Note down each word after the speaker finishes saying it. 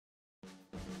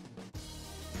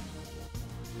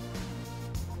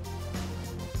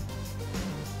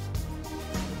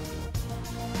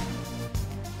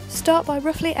Start by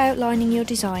roughly outlining your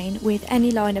design with any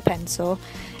liner pencil.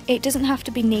 It doesn't have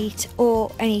to be neat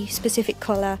or any specific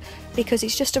colour because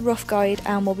it's just a rough guide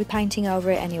and we'll be painting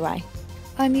over it anyway.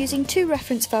 I'm using two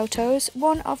reference photos,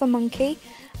 one of a monkey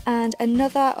and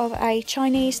another of a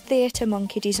Chinese theatre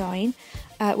monkey design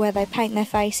where they paint their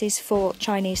faces for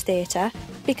Chinese theatre,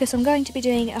 because I'm going to be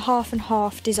doing a half and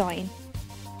half design.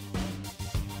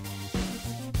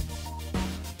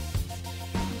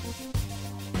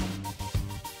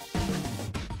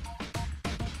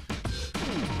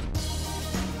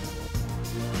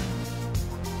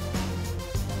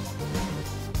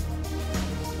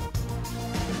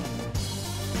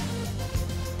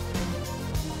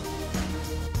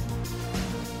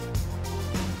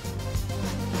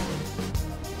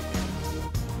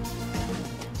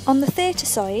 On the theatre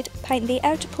side, paint the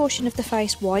outer portion of the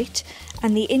face white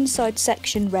and the inside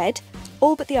section red,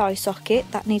 all but the eye socket,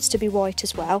 that needs to be white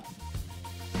as well.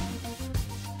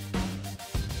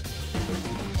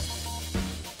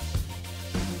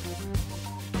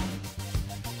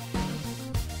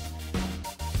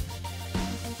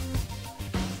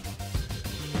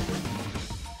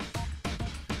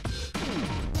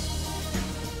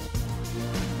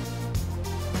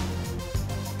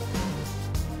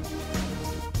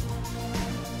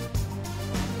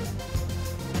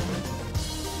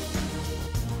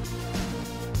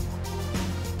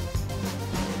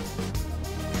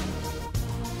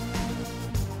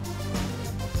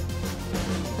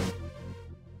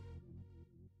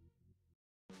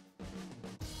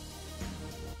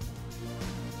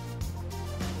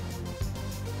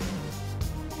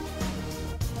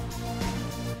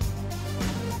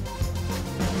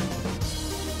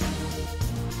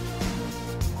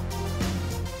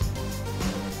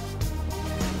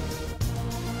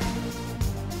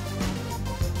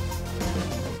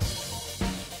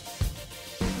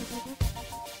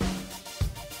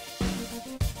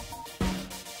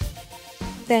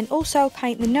 Then also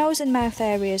paint the nose and mouth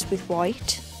areas with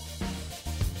white.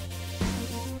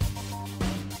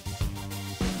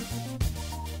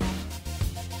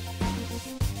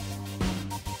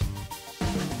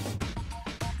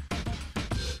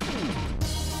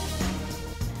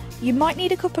 You might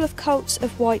need a couple of coats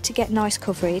of white to get nice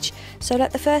coverage, so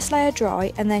let the first layer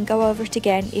dry and then go over it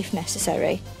again if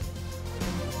necessary.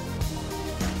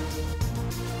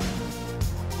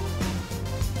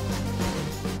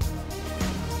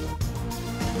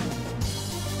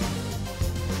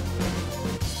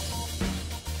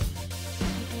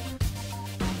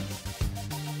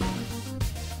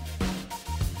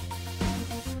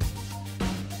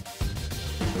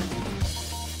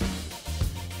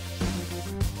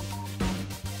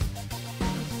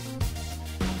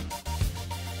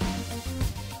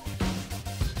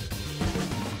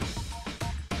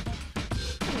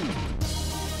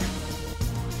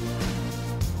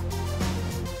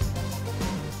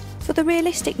 For the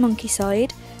realistic monkey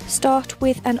side, start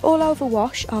with an all-over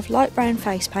wash of light brown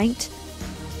face paint.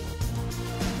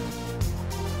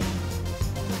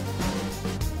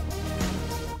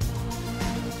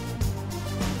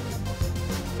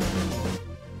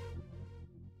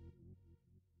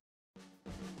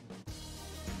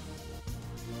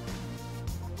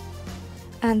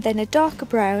 And then a darker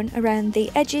brown around the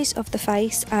edges of the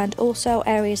face and also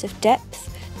areas of depth.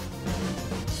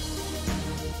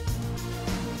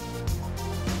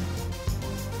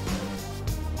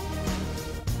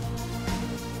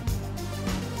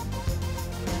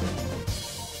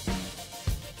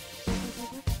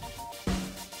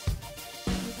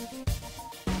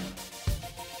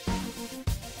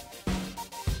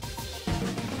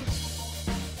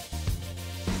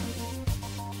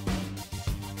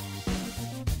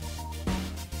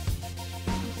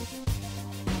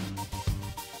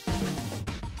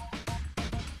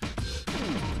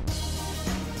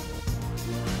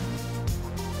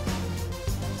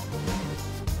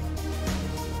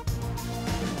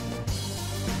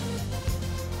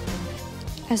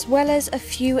 As well as a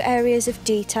few areas of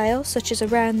detail such as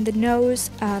around the nose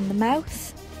and the mouth.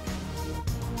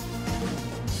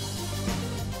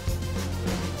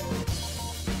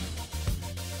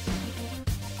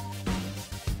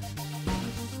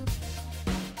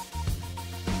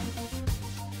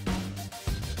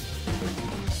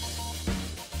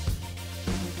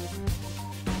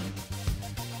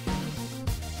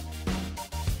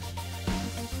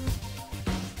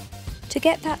 To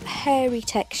get that hairy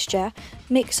texture,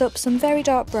 mix up some very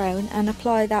dark brown and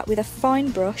apply that with a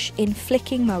fine brush in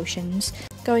flicking motions,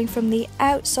 going from the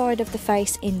outside of the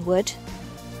face inward.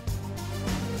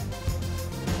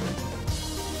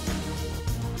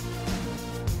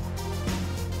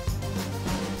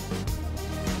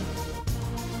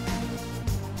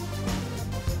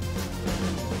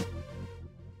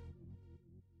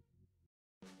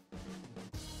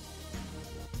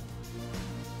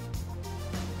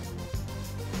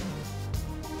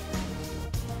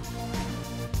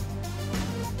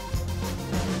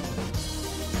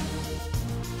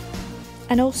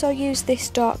 And also use this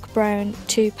dark brown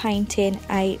to paint in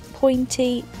a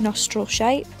pointy nostril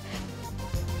shape.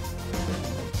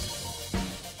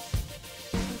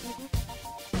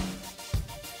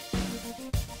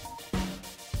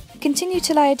 Continue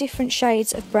to layer different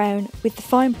shades of brown with the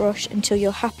fine brush until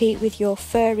you're happy with your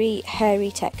furry,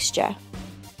 hairy texture.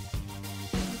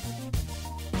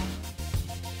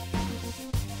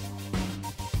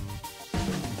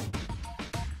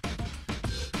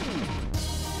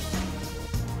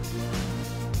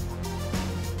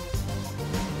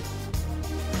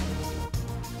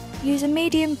 Use a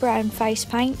medium brown face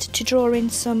paint to draw in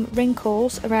some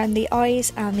wrinkles around the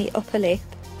eyes and the upper lip.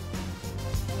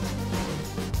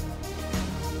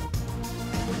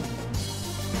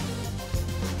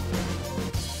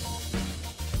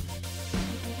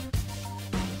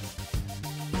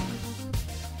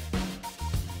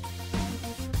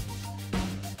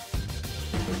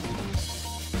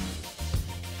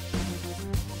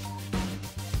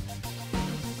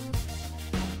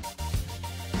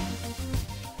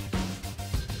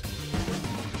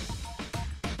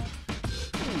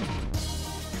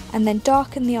 And then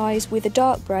darken the eyes with a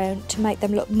dark brown to make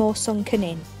them look more sunken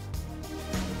in.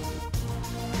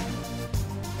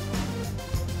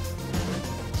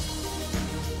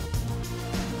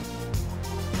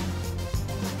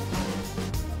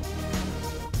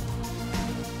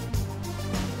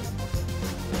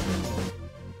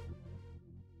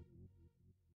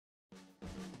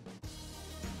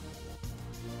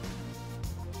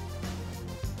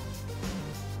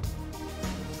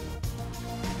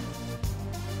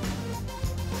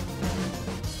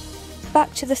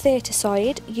 Back to the theatre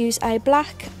side, use a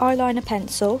black eyeliner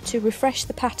pencil to refresh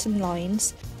the pattern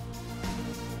lines.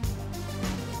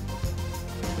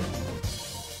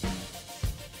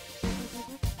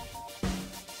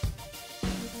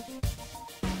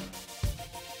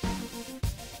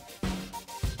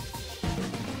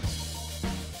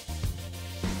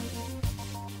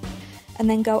 And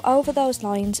then go over those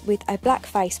lines with a black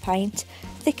face paint,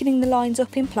 thickening the lines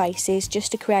up in places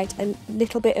just to create a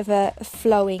little bit of a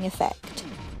flowing effect.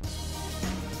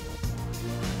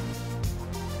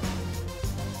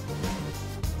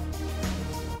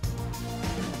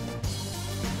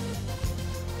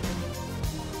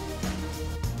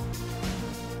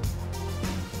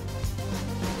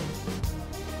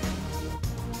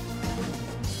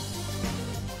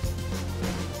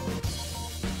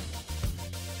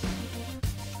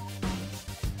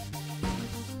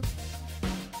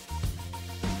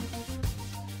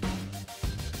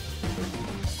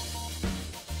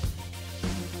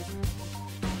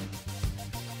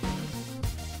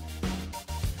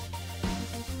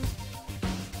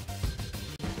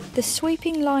 The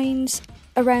sweeping lines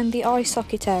around the eye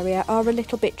socket area are a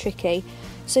little bit tricky,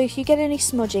 so if you get any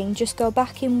smudging, just go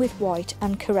back in with white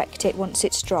and correct it once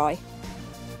it's dry.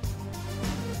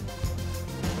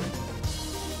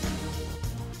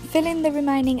 Fill in the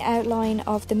remaining outline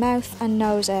of the mouth and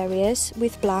nose areas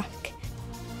with black.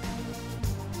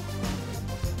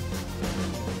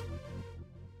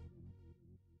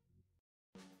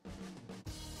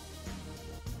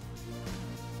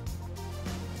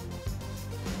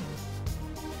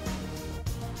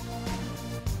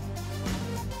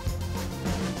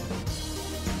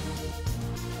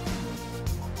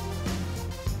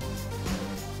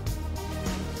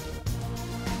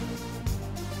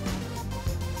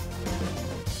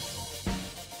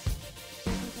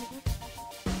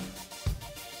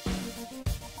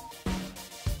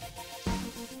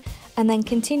 And then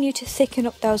continue to thicken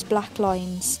up those black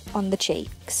lines on the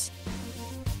cheeks.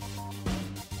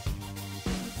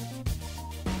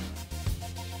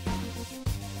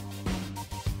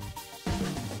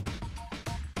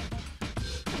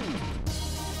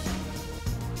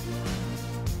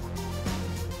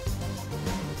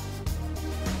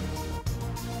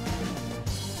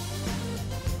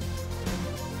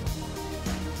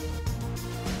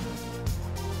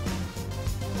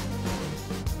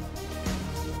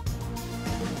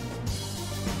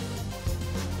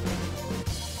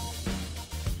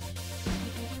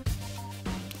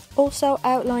 Also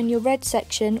outline your red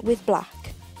section with black.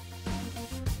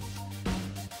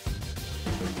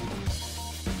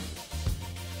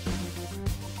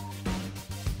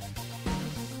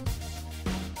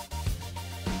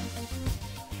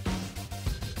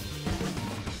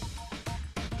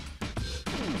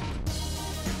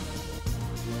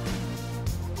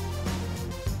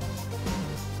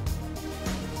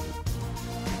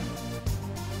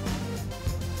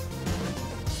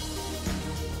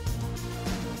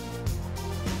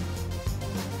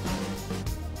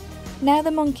 Now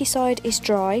the monkey side is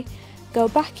dry, go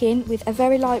back in with a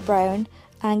very light brown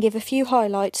and give a few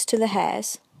highlights to the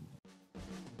hairs.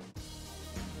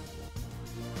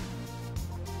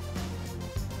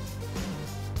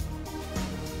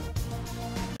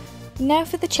 Now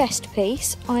for the chest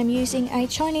piece, I'm using a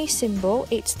Chinese symbol.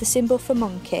 It's the symbol for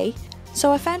monkey.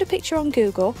 So I found a picture on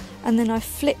Google and then I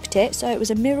flipped it so it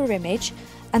was a mirror image,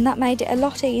 and that made it a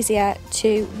lot easier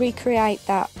to recreate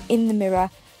that in the mirror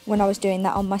when I was doing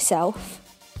that on myself.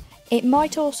 It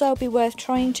might also be worth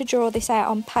trying to draw this out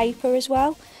on paper as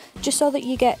well, just so that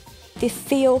you get the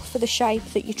feel for the shape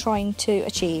that you're trying to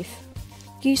achieve.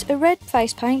 Use a red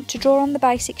face paint to draw on the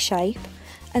basic shape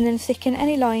and then thicken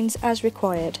any lines as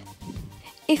required.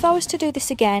 If I was to do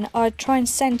this again, I'd try and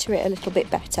centre it a little bit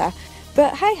better,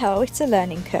 but hey ho, it's a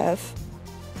learning curve.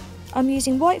 I'm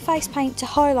using white face paint to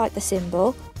highlight the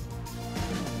symbol.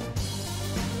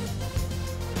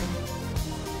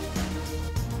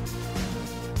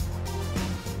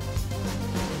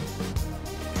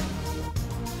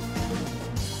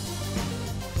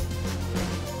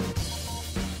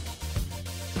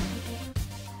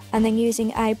 And then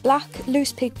using a black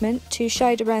loose pigment to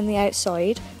shade around the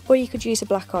outside, or you could use a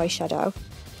black eyeshadow.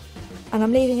 And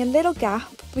I'm leaving a little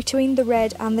gap between the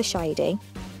red and the shading.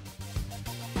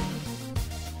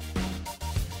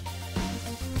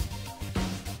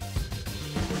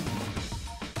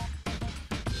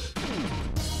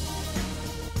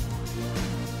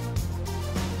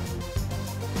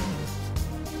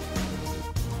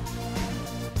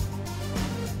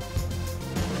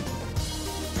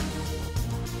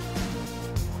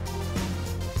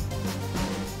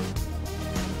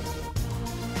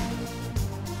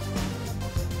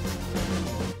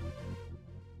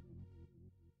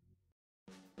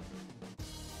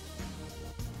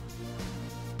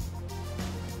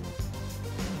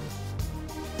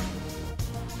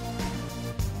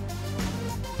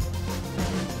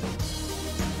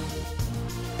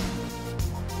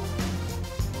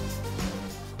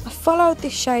 Followed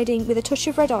this shading with a touch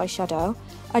of red eyeshadow.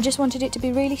 I just wanted it to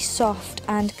be really soft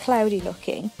and cloudy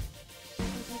looking.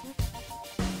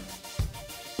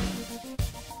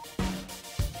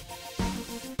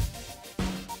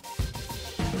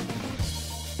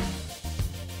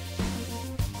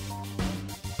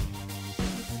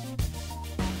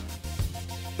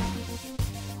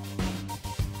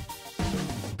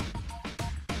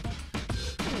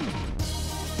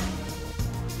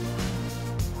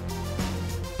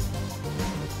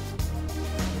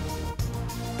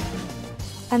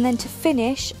 And then to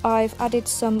finish, I've added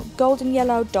some golden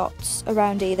yellow dots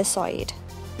around either side.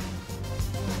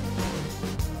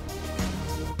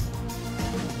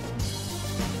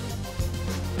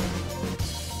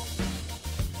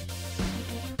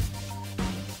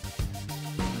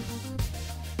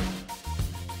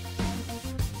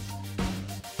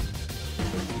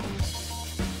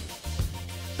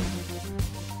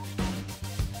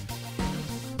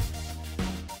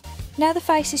 Now the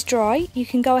face is dry, you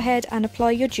can go ahead and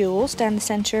apply your jewels down the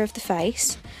centre of the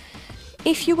face.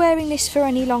 If you're wearing this for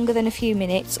any longer than a few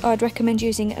minutes, I'd recommend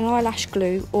using an eyelash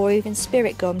glue or even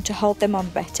spirit gum to hold them on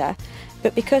better,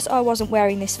 but because I wasn't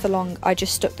wearing this for long, I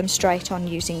just stuck them straight on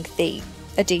using the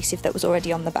adhesive that was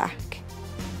already on the back.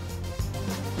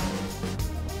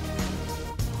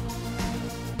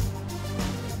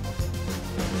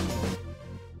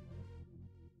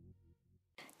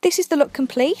 This is the look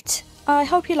complete. I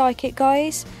hope you like it,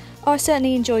 guys. I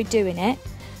certainly enjoyed doing it.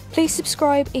 Please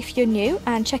subscribe if you're new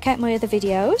and check out my other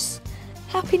videos.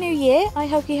 Happy New Year! I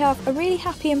hope you have a really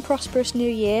happy and prosperous New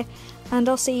Year, and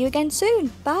I'll see you again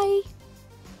soon. Bye!